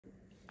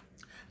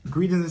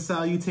Greetings and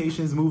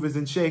salutations, movers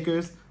and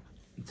shakers.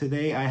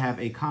 Today I have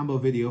a combo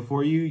video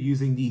for you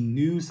using the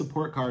new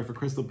support card for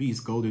Crystal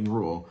Beast, Golden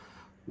Rule.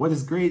 What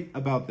is great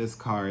about this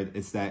card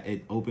is that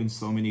it opens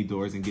so many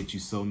doors and gets you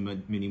so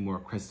many more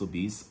Crystal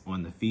Beasts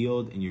on the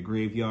field, in your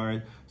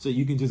graveyard, so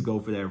you can just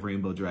go for that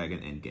Rainbow Dragon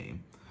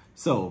endgame.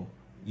 So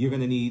you're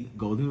going to need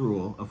Golden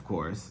Rule, of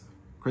course,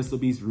 Crystal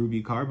Beast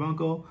Ruby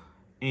Carbuncle,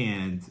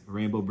 and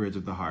Rainbow Bridge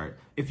of the Heart.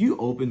 If you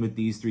open with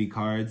these three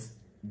cards,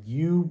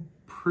 you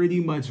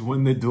pretty much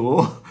win the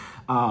duel.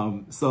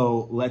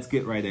 So let's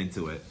get right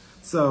into it.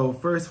 So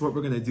first, what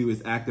we're going to do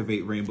is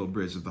activate Rainbow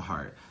Bridge of the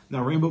Heart.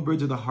 Now, Rainbow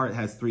Bridge of the Heart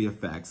has three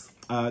effects.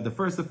 The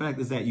first effect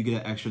is that you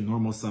get an extra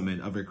normal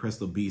summon of a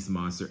Crystal Beast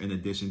monster in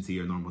addition to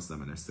your normal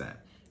summoner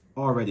set.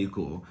 Already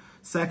cool.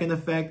 Second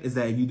effect is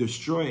that if you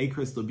destroy a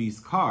Crystal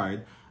Beast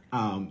card,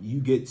 you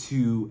get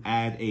to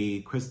add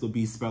a Crystal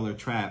Beast spell or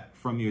trap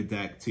from your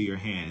deck to your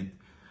hand.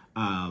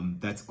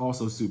 That's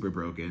also super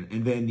broken.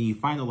 And then the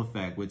final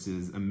effect, which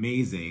is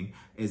amazing,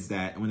 is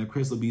that when a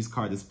Crystal Beast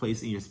card is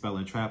placed in your spell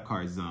and trap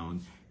card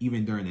zone,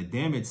 even during a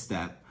damage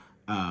step,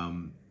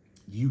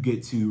 you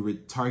get to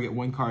target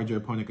one card your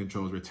opponent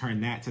controls, return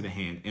that to the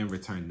hand, and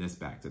return this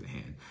back to the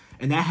hand.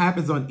 And that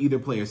happens on either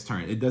player's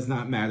turn. It does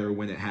not matter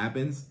when it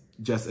happens.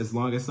 Just as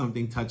long as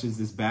something touches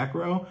this back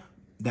row,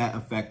 that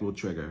effect will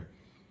trigger.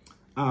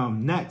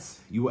 Next,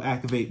 you will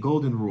activate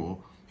Golden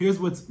Rule. Here's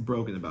what's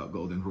broken about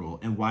Golden Rule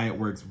and why it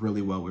works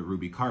really well with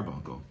Ruby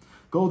Carbuncle.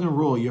 Golden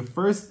Rule, the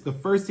first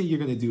thing you're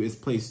going to do is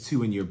place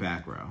two in your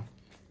back row.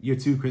 Your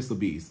two Crystal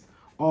Beasts.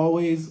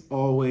 Always,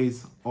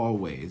 always,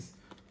 always.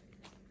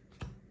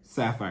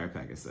 Sapphire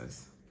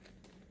Pegasus.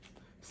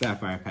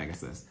 Sapphire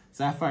Pegasus.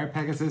 Sapphire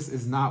Pegasus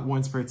is not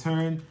once per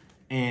turn,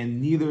 and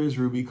neither is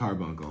Ruby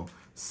Carbuncle.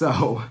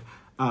 So,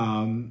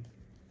 now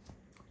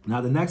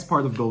the next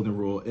part of Golden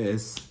Rule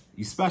is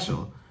you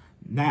special.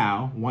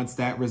 Now, once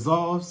that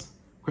resolves,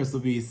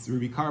 Crystal Beast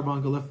Ruby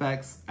Carbuncle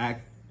effect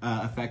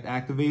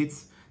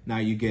activates. Now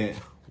you get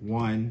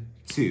 1,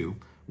 2.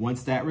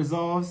 Once that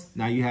resolves,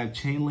 now you have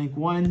Chain Link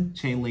 1,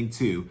 Chain Link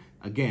 2.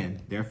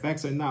 Again, their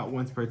effects are not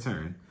once per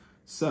turn.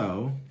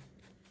 So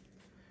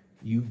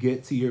you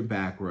get to your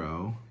back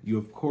row. You,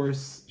 of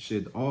course,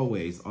 should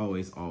always,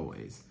 always,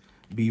 always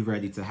be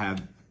ready to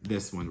have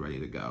this one ready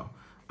to go.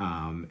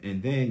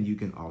 And then you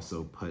can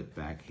also put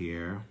back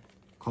here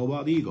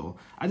Cobalt Eagle.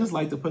 I just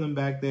like to put them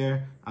back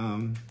there.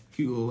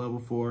 Cute little level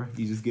 4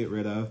 you just get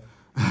rid of.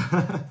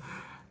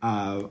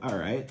 All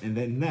right, and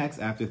then next,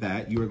 after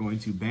that, you are going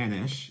to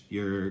banish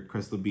your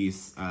Crystal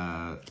Beast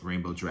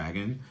Rainbow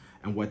Dragon.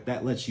 And what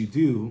that lets you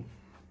do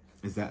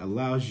is that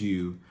allows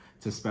you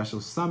to special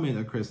summon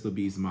a Crystal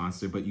Beast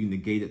monster, but you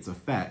negate its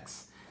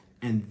effects.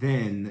 And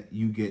then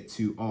you get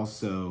to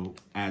also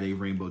add a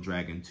Rainbow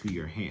Dragon to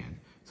your hand.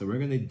 So we're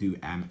gonna do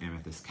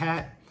Amethyst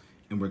Cat,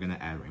 and we're gonna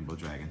add Rainbow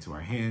Dragon to our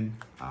hand,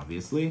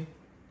 obviously.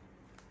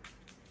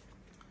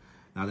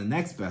 Now the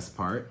next best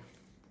part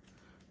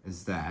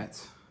is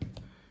that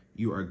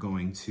you are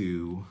going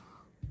to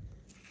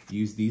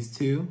use these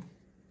two.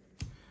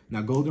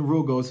 Now Golden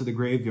Rule goes to the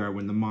graveyard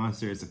when the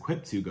monster is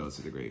equipped to goes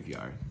to the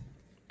graveyard.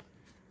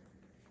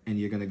 And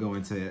you're gonna go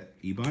into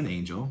Ebon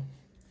Angel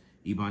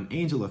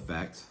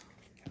effect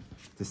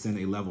to send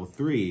a level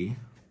 3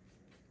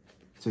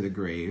 to the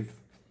grave.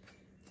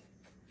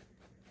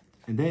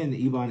 And then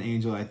Ebon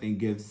Angel, I think,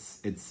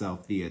 gives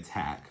itself the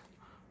attack.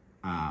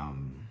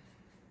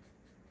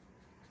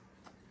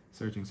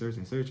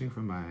 Searching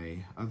for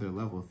my other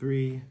level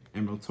 3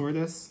 Emerald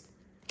Tortoise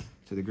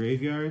to the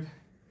graveyard.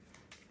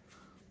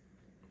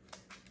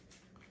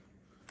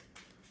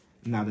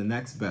 Now the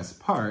next best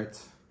part,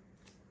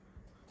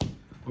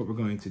 what we're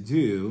going to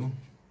do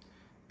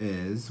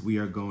is we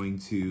are going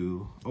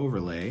to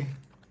overlay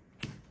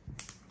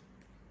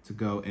to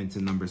go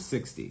into number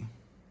 60.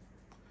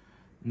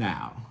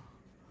 Now,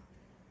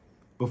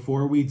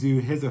 before we do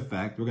his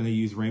effect, we're going to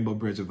use Rainbow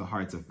Bridge of the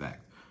Heart's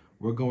effect.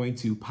 We're going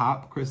to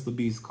pop Crystal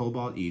Beast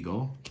Cobalt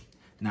Eagle.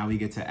 Now we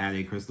get to add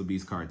a Crystal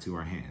Beast card to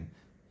our hand.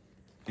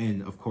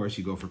 And of course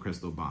you go for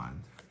Crystal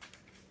Bond.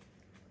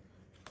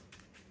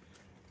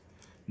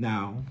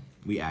 Now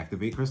we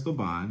activate Crystal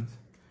Bond.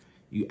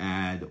 You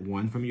add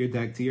one from your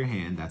deck to your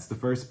hand. That's the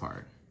first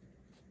part.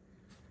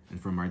 And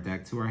from our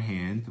deck to our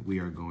hand, we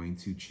are going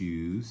to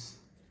choose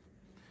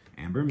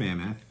Amber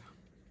Mammoth.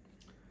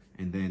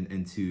 And then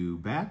into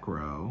back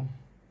row,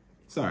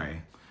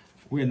 sorry,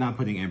 we're not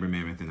putting Amber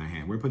Mammoth in our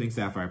hand. We're putting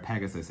Sapphire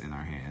Pegasus in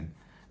our hand.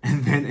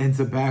 And then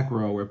into back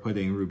row, we're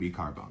putting Ruby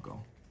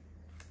Carbuncle.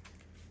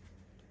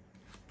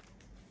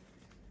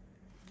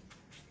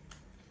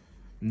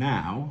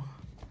 Now,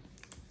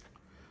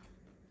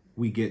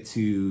 we get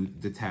to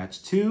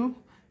detach 2.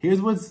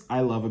 Here's what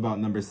I love about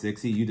number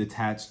 60. You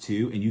detach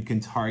 2, and you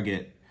can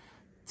target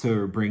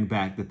to bring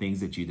back the things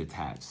that you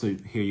detach. So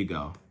here you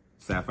go.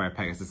 Sapphire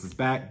Pegasus is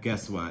back.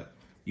 Guess what?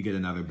 You get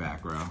another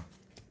back row.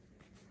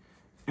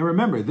 And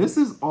remember, this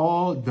is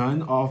all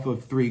done off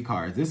of 3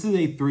 cards. This is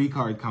a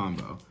 3-card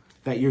combo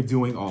that you're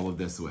doing all of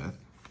this with.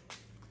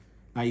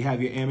 Now you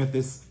have your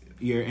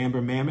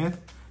Amber Mammoth.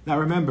 Now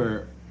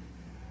remember,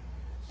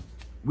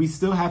 we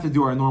still have to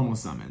do our normal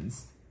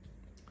summons.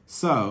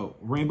 So,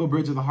 Rainbow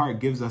Bridge of the Heart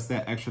gives us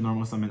that extra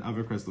normal summon of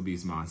a Crystal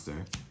Beast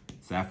monster.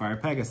 Sapphire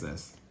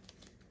Pegasus.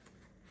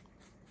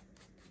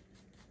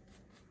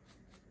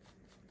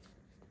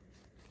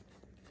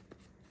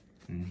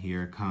 And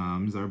here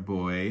comes our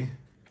boy,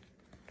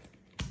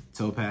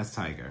 Topaz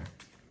Tiger.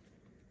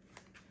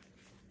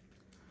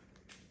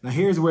 Now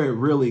here's where it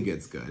really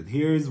gets good.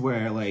 Here's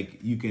where like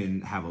you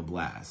can have a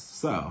blast.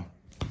 So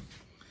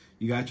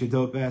you got your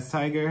Topaz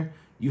Tiger.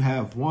 You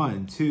have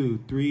 1,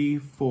 2, 3,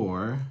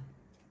 4,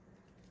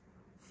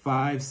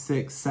 5,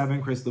 6,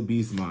 7 Crystal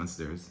Beast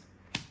monsters.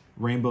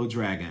 Rainbow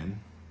Dragon.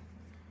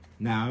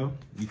 Now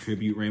you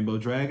tribute Rainbow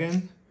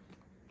Dragon,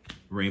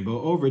 Rainbow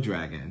Over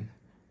Dragon.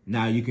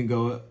 Now you can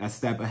go a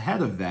step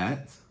ahead of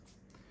that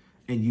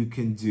and you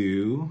can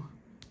do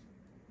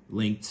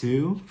Link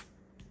 2,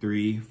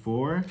 3,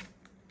 4.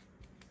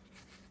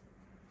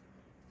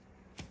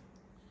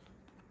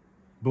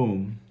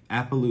 Boom,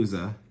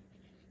 Appaloosa.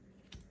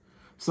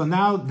 So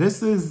now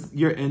this is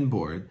your end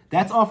board.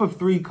 That's off of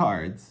 3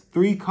 cards.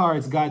 3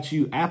 cards got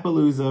you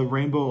Appaloosa,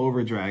 Rainbow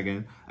Over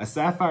Dragon, a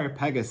Sapphire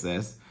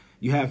Pegasus.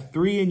 You have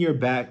 3 in your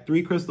back,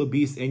 3 Crystal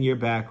Beasts in your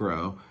back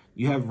row.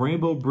 You have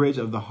Rainbow Bridge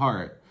of the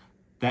Heart,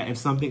 that if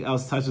something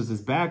else touches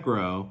this back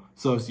row,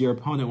 so if your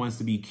opponent wants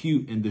to be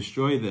cute and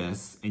destroy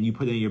this, and you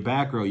put it in your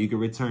back row, you can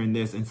return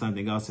this and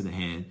something else to the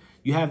hand.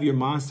 You have your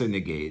monster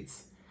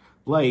negates.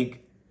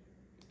 Like,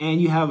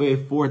 and you have a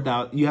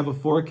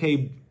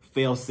 4K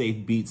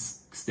fail-safe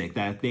beats stick.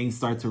 That if things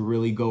start to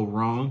really go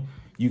wrong,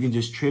 you can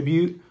just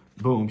tribute,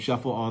 boom,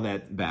 shuffle all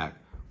that back.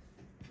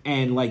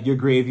 And like your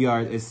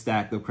graveyard is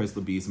stacked with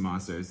Crystal Beast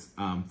monsters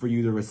for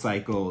you to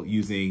recycle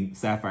using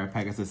Sapphire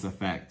Pegasus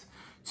effect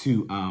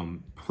to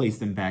place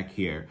them back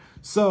here.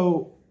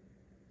 So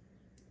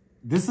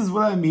this is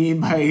what I mean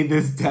by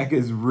this deck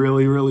is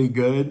really, really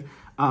good.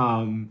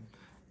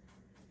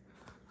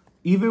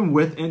 Even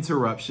with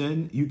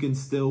interruption, you can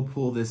still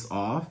pull this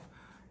off.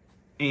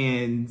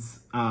 And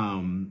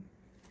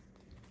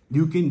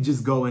you can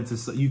just go into,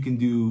 you can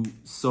do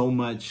so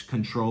much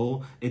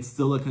control. It's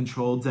still a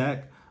control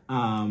deck.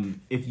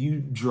 If you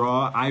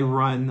draw, I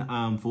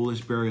run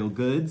Foolish Burial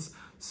Goods.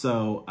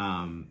 So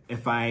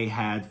if I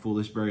had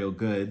Foolish Burial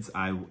Goods,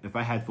 I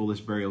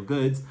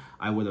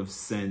would have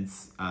sent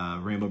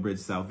Rainbow Bridge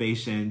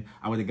Salvation.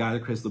 I would have got a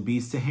Crystal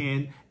Beast to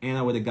hand, and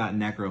I would have got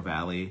Necro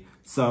Valley.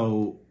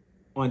 So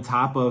on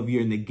top of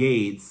your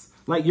negates,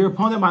 like your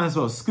opponent might as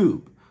well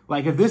scoop.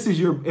 Like if this is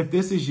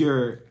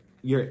your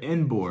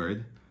end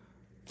board,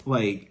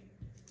 like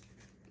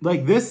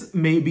this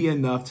may be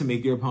enough to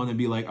make your opponent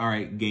be like, all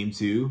right, game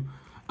 2.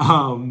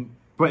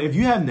 But if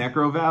you have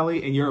Necro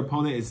Valley and your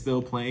opponent is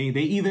still playing,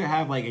 they either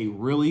have like a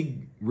really,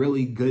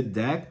 really good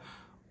deck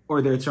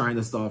or they're trying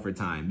to stall for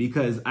time,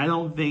 because I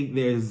don't think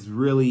there's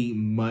really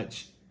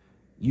much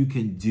you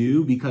can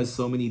do because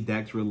so many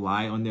decks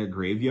rely on their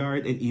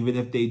graveyard. And even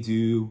if they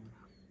do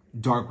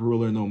Dark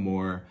Ruler no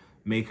more,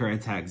 make her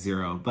attack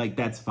 0, like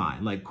that's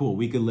fine. Like, cool,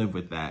 we could live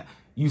with that.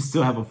 You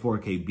still have a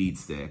 4K beat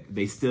stick.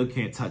 They still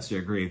can't touch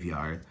their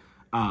graveyard.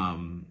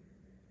 And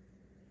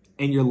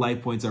your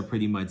life points are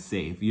pretty much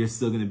safe. You're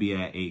still going to be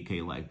at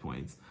 8K life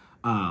points.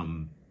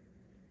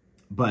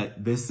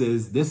 But this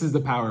is the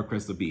power of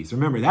Crystal Beast.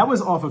 Remember, that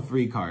was off of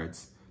 3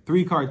 cards.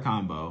 3-card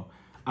combo.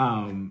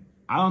 I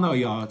don't know,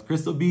 y'all.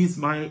 Crystal Beast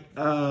might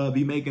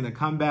be making a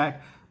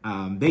comeback.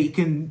 They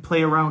can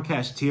play around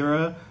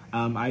Kashtira.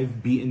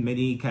 I've beaten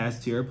many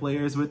Kashtira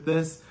players with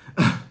this.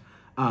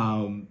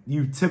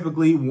 You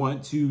typically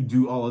want to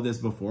do all of this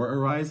before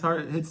Arise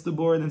Heart hits the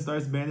board and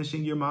starts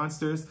banishing your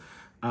monsters.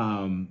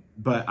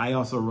 But I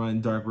also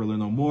run Dark Ruler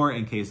no more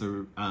in case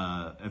of,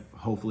 if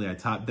hopefully I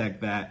top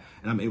deck that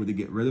and I'm able to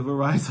get rid of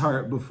Arise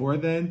Heart before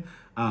then.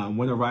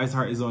 When Arise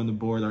Heart is on the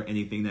board or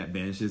anything that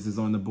banishes is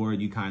on the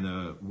board, you kind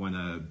of want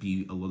to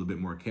be a little bit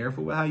more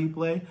careful with how you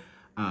play.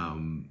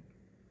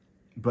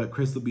 But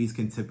Crystal Beast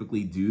can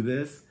typically do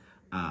this.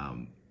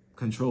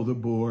 Control the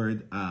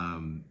board,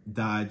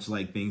 dodge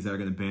like things that are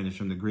going to banish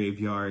from the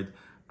graveyard.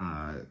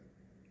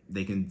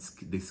 They can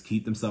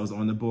keep themselves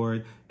on the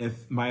board.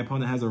 If my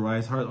opponent has a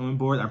Arise Heart on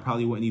board, I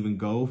probably wouldn't even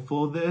go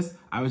full this.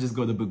 I would just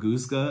go to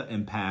Bagooska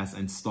and pass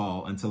and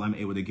stall until I'm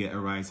able to get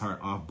Arise Heart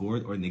off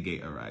board or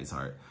negate Arise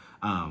Heart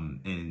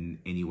in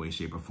any way,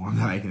 shape, or form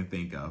that I can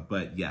think of.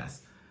 But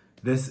yes,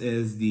 this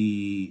is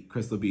the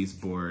Crystal Beast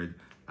board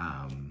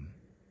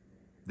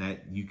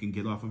that you can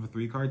get off of a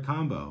 3-card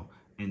combo.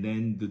 And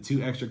then the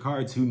 2 extra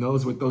cards, who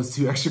knows what those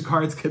 2 extra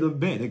cards could have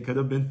been. It could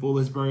have been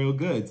Foolish Burial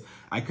Goods.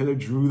 I could have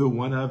drew the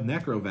one of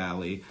Necro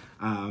Valley.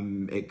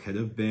 It could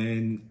have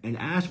been an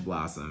Ash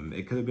Blossom.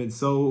 It could have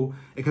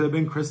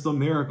been Crystal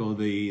Miracle,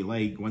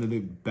 one of the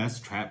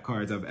best trap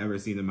cards I've ever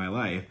seen in my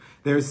life.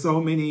 There's so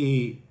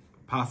many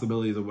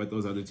possibilities of what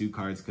those other 2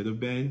 cards could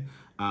have been.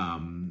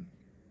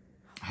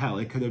 Hell,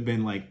 it could have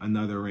been like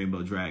another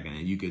Rainbow Dragon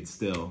and you could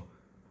still,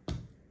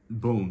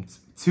 boom,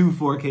 2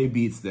 4K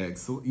beat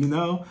sticks, you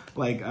know?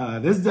 Like,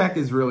 this deck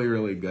is really,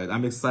 really good.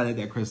 I'm excited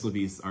that Crystal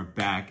Beasts are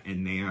back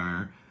and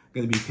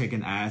going to be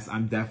kicking ass.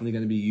 I'm definitely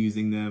going to be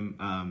using them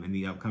in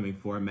the upcoming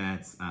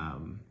formats.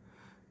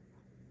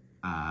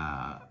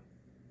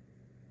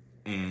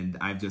 And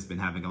I've just been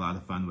having a lot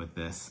of fun with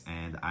this,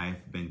 and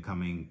I've been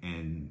coming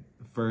in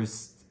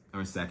first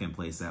or second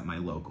place at my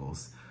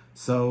locals.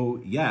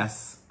 So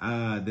yes,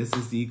 this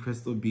is the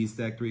Crystal Beast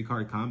Deck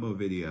 3-card combo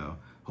video.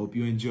 Hope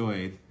you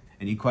enjoyed.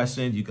 Any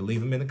questions, you can leave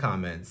them in the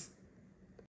comments.